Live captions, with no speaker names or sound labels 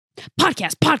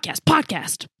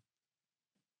Podcast.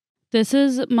 This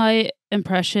is my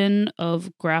impression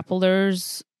of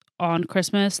grapplers on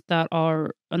Christmas that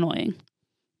are annoying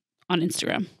on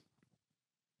Instagram.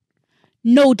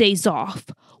 No days off.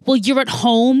 While you're at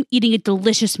home eating a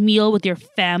delicious meal with your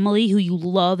family who you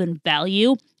love and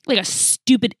value, like a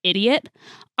stupid idiot,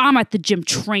 I'm at the gym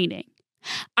training.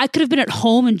 I could have been at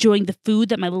home enjoying the food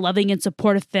that my loving and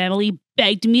supportive family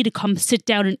begged me to come sit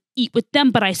down and eat with them,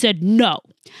 but I said no.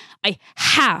 I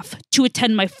have to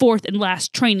attend my fourth and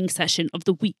last training session of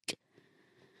the week.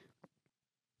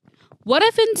 What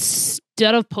if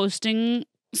instead of posting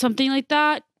something like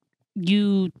that,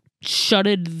 you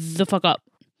shutted the fuck up?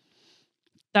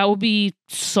 That would be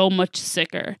so much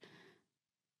sicker.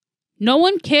 No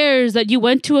one cares that you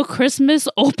went to a Christmas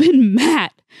open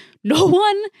mat. No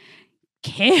one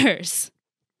cares.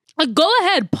 Like, go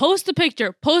ahead, post a picture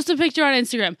on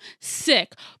Instagram.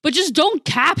 Sick. But just don't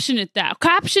caption it that.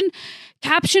 Caption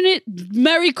it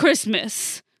Merry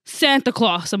Christmas, Santa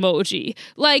Claus emoji.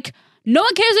 Like, no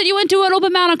one cares that you went to an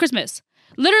open mat on Christmas.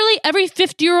 Literally every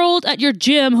 50-year-old at your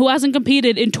gym who hasn't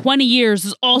competed in 20 years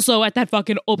is also at that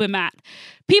fucking open mat.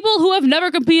 People who have never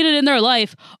competed in their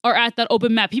life are at that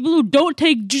open mat. People who don't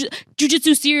take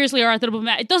jujitsu seriously are at that open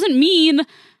mat. It doesn't mean,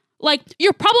 like,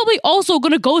 you're probably also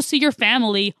going to go see your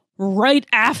family right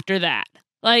after that.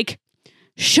 Like,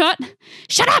 shut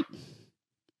up.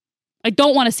 I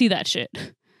don't want to see that shit.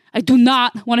 I do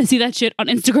not want to see that shit on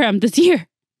Instagram this year.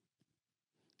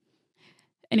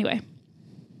 Anyway.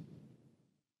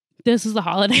 This is the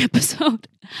holiday episode.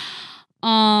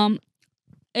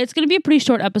 It's going to be a pretty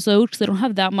short episode because I don't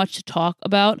have that much to talk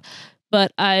about.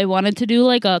 But I wanted to do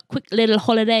like a quick little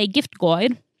holiday gift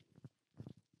guide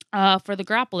for the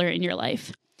grappler in your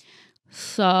life.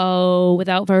 So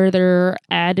without further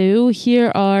ado,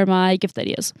 here are my gift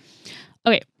ideas.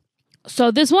 Okay, so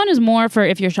this one is more for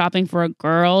if you're shopping for a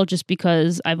girl, just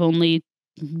because I've only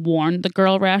worn the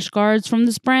girl rash guards from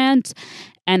this brand,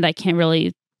 and I can't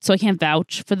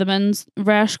vouch for the men's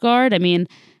rash guard. I mean,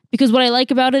 because what I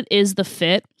like about it is the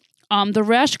fit. The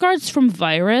rash guards from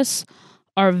Virus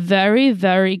are very,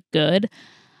 very good.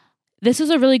 This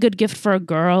is a really good gift for a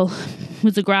girl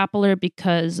who's a grappler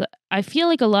because I feel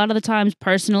like a lot of the times,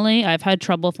 personally, I've had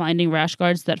trouble finding rash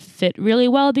guards that fit really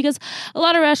well because a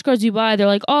lot of rash guards you buy, they're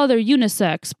like, oh, they're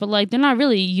unisex, but like they're not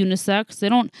really unisex. They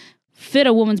don't fit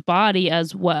a woman's body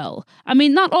as well. I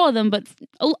mean, not all of them, but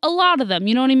a lot of them,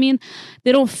 you know what I mean?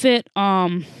 They don't fit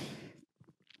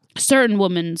certain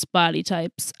women's body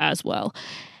types as well.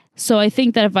 So I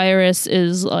think that Virus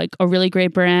is like a really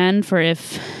great brand for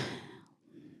if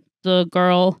the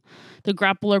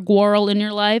grappler girl in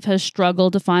your life has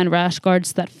struggled to find rash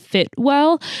guards that fit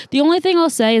well. The only thing I'll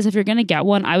say is if you're going to get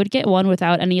one, I would get one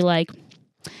without any like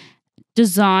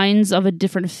designs of a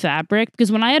different fabric,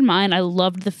 because when I had mine, I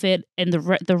loved the fit and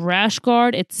the rash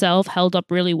guard itself held up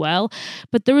really well,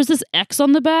 but there was this X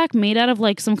on the back made out of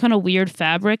like some kind of weird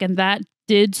fabric, and that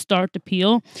did start to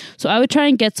peel. So I would try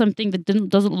and get something that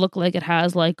doesn't look like it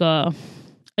has like a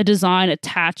design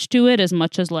attached to it as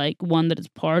much as like one that is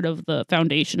part of the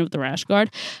foundation of the rash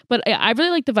guard. But I really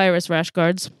like the Virus rash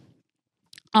guards.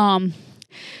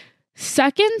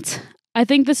 Second, I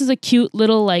think this is a cute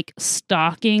little like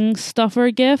stocking stuffer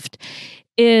gift,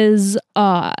 is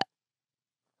I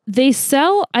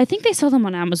think they sell them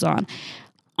on Amazon.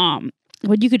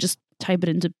 But you could just type it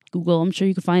into Google. I'm sure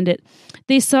you could find it.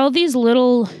 They sell these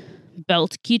little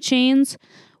belt keychains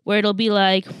where it'll be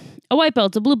like a white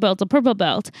belt, a blue belt, a purple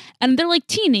belt, and they're like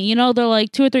teeny, you know, they're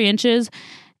like 2 or 3 inches,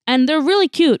 and they're really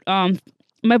cute.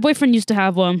 My boyfriend used to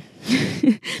have one.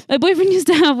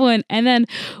 And then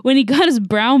when he got his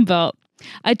brown belt,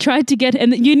 I tried to get,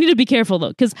 and you need to be careful though,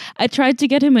 because I tried to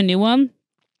get him a new one,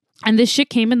 and this shit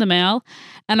came in the mail,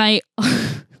 and I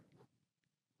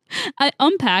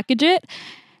unpackage it,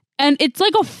 and it's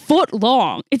like a foot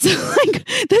long. It's like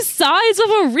the size of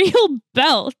a real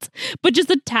belt, but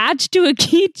just attached to a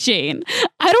keychain.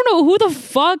 I don't know who the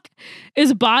fuck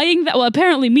is buying that. Well,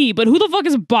 apparently me, but who the fuck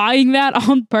is buying that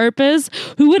on purpose?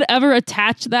 Who would ever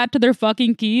attach that to their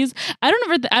fucking keys? I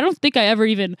don't think I ever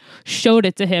even showed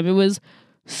it to him. It was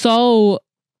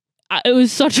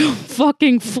such a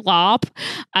fucking flop.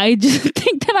 I just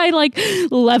think that I like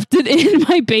left it in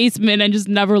my basement and just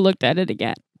never looked at it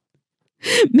again.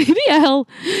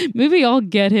 Maybe I'll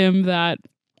get him that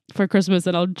for Christmas,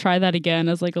 and I'll try that again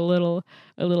as like a little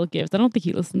gift. I don't think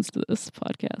he listens to this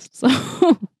podcast, so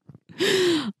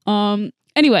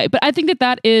anyway, but I think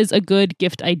that is a good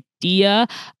gift idea.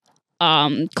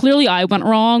 Clearly I went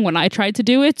wrong when I tried to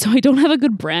do it, so I don't have a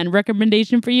good brand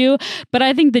recommendation for you, but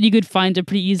I think that you could find it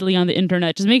pretty easily on the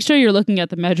internet. Just make sure you're looking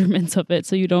at the measurements of it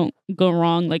so you don't go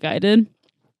wrong like I did.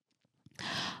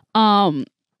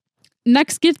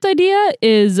 Next gift idea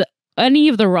is any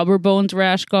of the Rubber Bones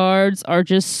rash guards are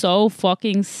just so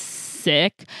fucking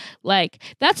sick. Like,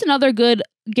 that's another good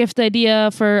gift idea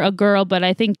for a girl, but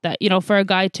I think that, for a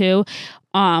guy too.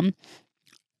 And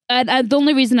the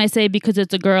only reason I say because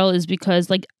it's a girl is because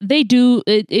like they do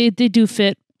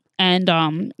fit, and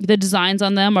the designs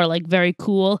on them are like very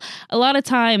cool. A lot of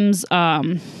times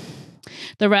the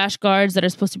rash guards that are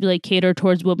supposed to be like catered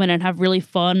towards women and have really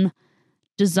fun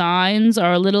designs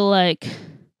are a little like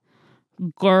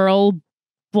girl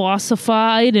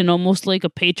bossified and almost like a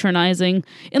patronizing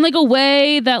in like a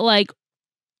way that like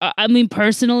I mean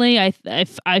personally I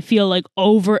feel like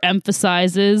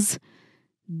overemphasizes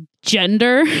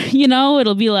gender.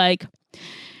 It'll be like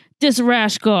this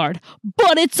rash guard,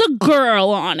 but it's a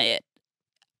girl on it,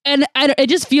 and it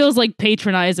just feels like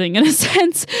patronizing in a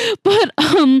sense. But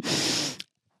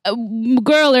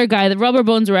girl or guy, the Rubber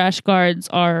Bones rash guards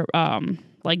are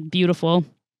like beautiful.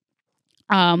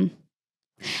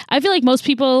 I feel like most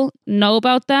people know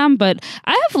about them, but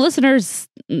I have listeners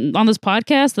on this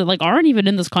podcast that like aren't even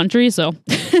in this country, so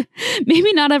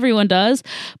maybe not everyone does.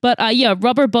 But yeah,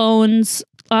 Rubber Bones.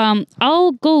 I'm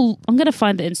gonna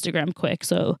find the Instagram quick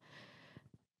so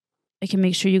I can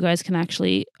make sure you guys can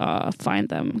actually find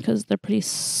them because they're pretty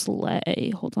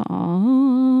slay. Hold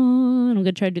on, I'm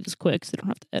gonna try to do this quick so I don't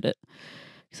have to edit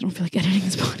because I don't feel like editing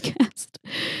this podcast.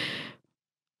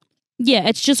 Yeah,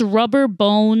 it's just Rubber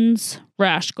Bones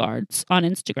rash guards on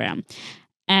Instagram,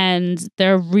 and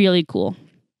they're really cool.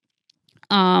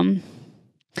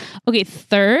 Okay,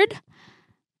 third,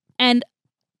 and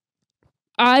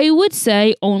I would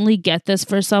say only get this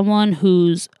for someone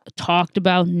who's talked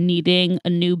about needing a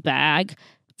new bag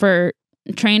for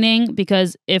training,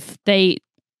 because if they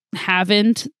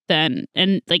haven't, then,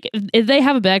 and like if they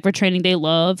have a bag for training they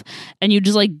love and you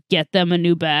just like get them a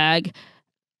new bag,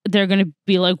 they're gonna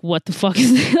be like, what the fuck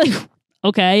is this? Like,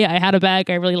 okay, I had a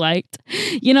bag I really liked,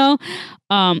 so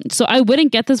I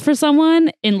wouldn't get this for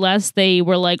someone unless they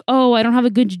were like, oh, I don't have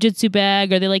a good jiu-jitsu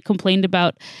bag, or they like complained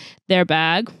about their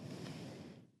bag.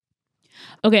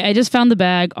 Okay, I just found the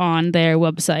bag on their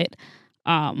website.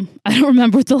 I don't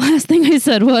remember what the last thing I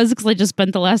said was because I just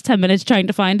spent the last 10 minutes trying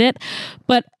to find it.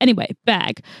 But anyway,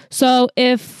 bag. So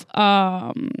if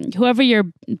whoever you're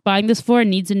buying this for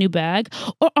needs a new bag,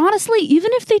 or honestly, even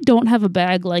if they don't have a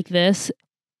bag like this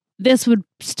would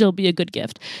still be a good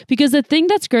gift. Because the thing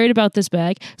that's great about this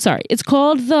bag, it's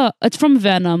from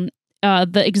Venom.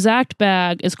 The exact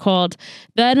bag is called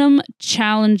Venom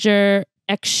Challenger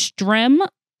Extreme.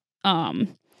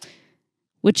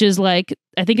 Which is like,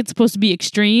 I think it's supposed to be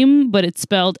extreme, but it's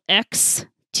spelled XTREM.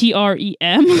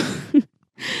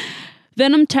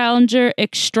 Venom Challenger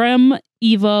Extreme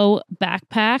Evo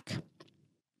backpack.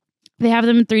 They have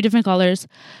them in 3 different colors,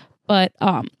 but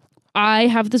I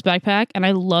have this backpack and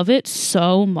I love it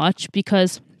so much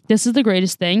because this is the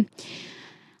greatest thing.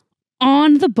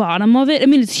 On the bottom of it, I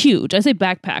mean, it's huge. I say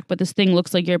backpack, but this thing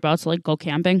looks like you're about to like go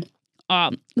camping.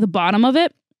 The bottom of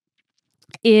it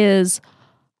is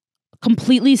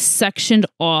completely sectioned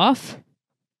off,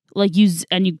 like you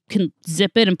can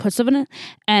zip it and put stuff in it,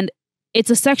 and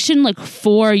it's a section like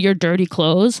for your dirty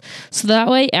clothes, so that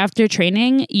way after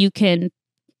training you can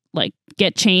like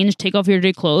get changed, take off your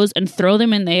dirty clothes and throw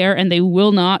them in there, and they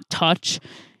will not touch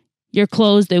your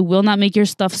clothes, they will not make your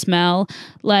stuff smell.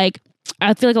 Like,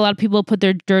 I feel like a lot of people put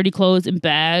their dirty clothes in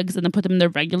bags and then put them in their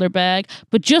regular bag,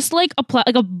 but just like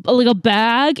a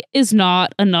bag is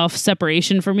not enough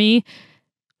separation for me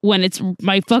when it's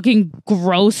my fucking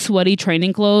gross sweaty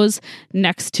training clothes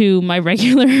next to my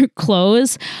regular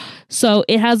clothes. So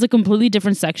it has a completely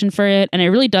different section for it, and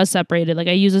it really does separate it. Like,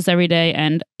 I use this every day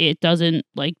and it doesn't,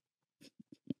 like,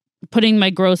 putting my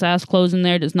gross ass clothes in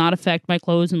there does not affect my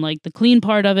clothes and like the clean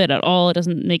part of it at all. It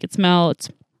doesn't make it smell. It's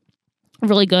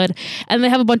really good. And they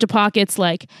have a bunch of pockets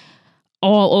like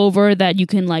all over that you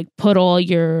can like put all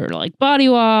your like body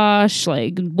wash,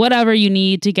 like whatever you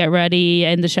need to get ready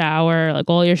in the shower, like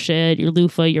all your shit, your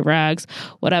loofah, your rags,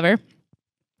 whatever.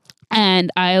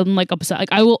 And I'm like upset.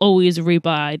 Like, I will always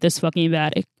rebuy this fucking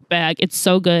bag. It's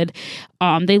so good.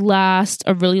 They last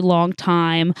a really long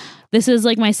time. This is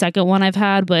like my second one I've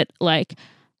had, but like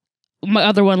my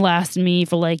other one lasted me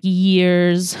for like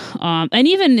years. And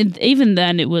even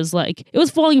then it was like, it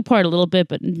was falling apart a little bit,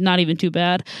 but not even too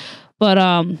bad. But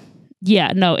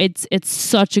yeah, no, it's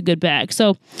such a good bag.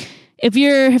 So if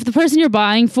the person you're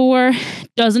buying for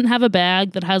doesn't have a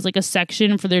bag that has like a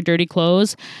section for their dirty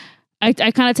clothes, I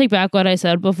kind of take back what I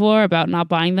said before about not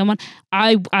buying them one.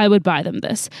 I would buy them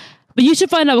this. But you should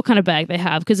find out what kind of bag they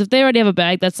have, because if they already have a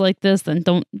bag that's like this, then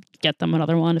don't get them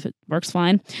another one if it works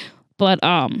fine. But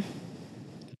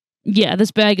yeah,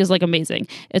 this bag is like amazing.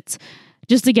 It's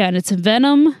just, again, it's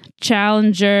Venom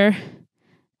Challenger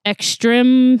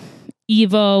Extreme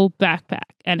Evo backpack,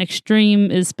 and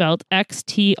Extreme is spelled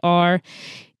XTREM.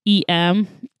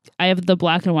 I have the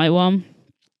black and white one.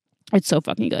 It's so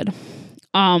fucking good.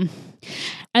 And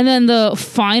then the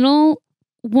final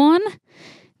one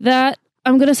that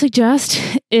I'm going to suggest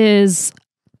is,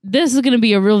 this is going to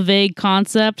be a real vague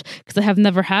concept because I have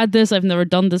never had this. I've never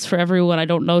done this for everyone. I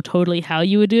don't know totally how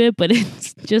you would do it, but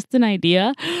it's just an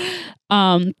idea.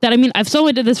 That, I mean, if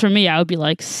someone did this for me, I would be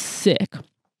like, sick.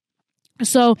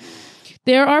 So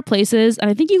there are places, and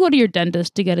I think you go to your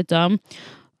dentist to get it done.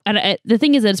 And the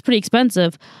thing is that it's pretty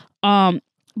expensive.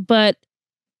 But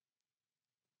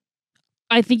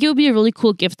I think it would be a really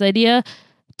cool gift idea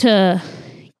to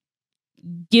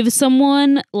give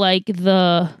someone like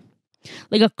a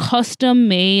custom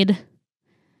made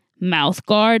mouth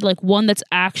guard, like one that's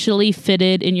actually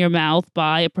fitted in your mouth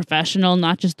by a professional,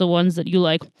 not just the ones that you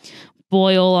like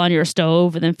boil on your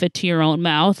stove and then fit to your own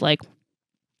mouth. Like,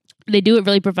 they do it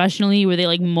really professionally, where they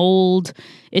like mold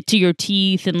it to your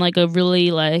teeth in like a really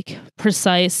like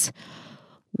precise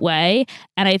way.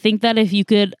 And I think that if you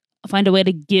could find a way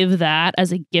to give that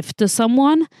as a gift to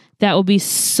someone, that would be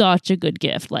such a good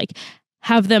gift. Like,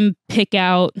 have them pick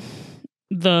out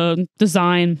the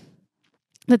design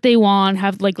that they want,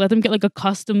 let them get like a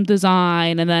custom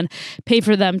design, and then pay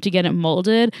for them to get it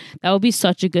molded. That would be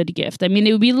such a good gift. I mean,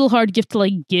 it would be a little hard gift to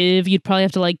like give. You'd probably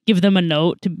have to like give them a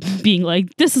note to being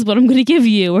like, this is what I'm going to give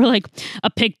you, or like a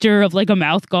picture of like a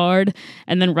mouth guard,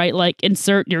 and then write like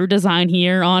insert your design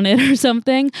here on it or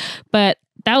something. But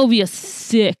that would be a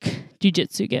sick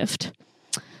jiu-jitsu gift.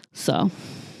 So,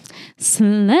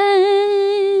 slay.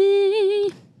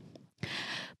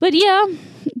 But yeah,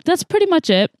 that's pretty much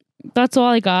it. That's all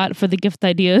I got for the gift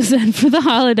ideas and for the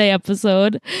holiday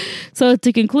episode. So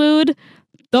to conclude,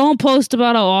 don't post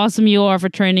about how awesome you are for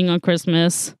training on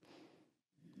Christmas.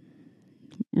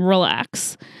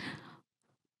 Relax.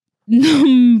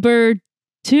 Number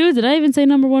 2, did I even say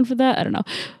number 1 for that? I don't know.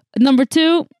 Number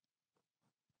 2,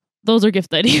 those are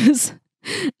gift ideas.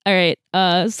 All right.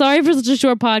 Sorry for such a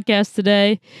short podcast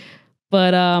today,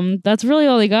 but that's really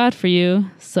all I got for you.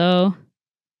 So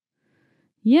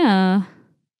yeah.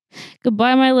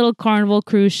 Goodbye, my little Carnival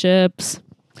cruise ships.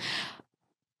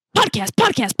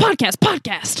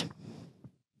 Podcast.